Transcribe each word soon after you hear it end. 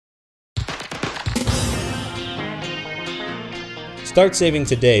Start saving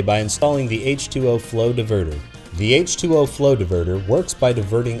today by installing the H2O Flow Diverter. The H2O Flow Diverter works by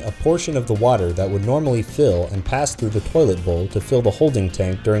diverting a portion of the water that would normally fill and pass through the toilet bowl to fill the holding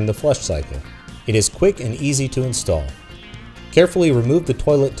tank during the flush cycle. It is quick and easy to install. Carefully remove the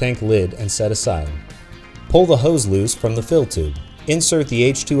toilet tank lid and set aside. Pull the hose loose from the fill tube. Insert the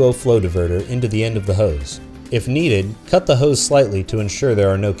H2O Flow Diverter into the end of the hose. If needed, cut the hose slightly to ensure there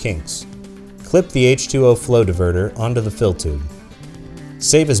are no kinks. Clip the H2O Flow Diverter onto the fill tube.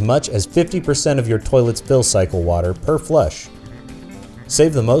 Save as much as 50% of your toilet's fill cycle water per flush.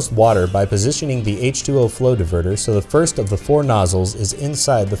 Save the most water by positioning the H2O Flow Diverter so the first of the 4 nozzles is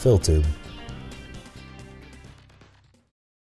inside the fill tube.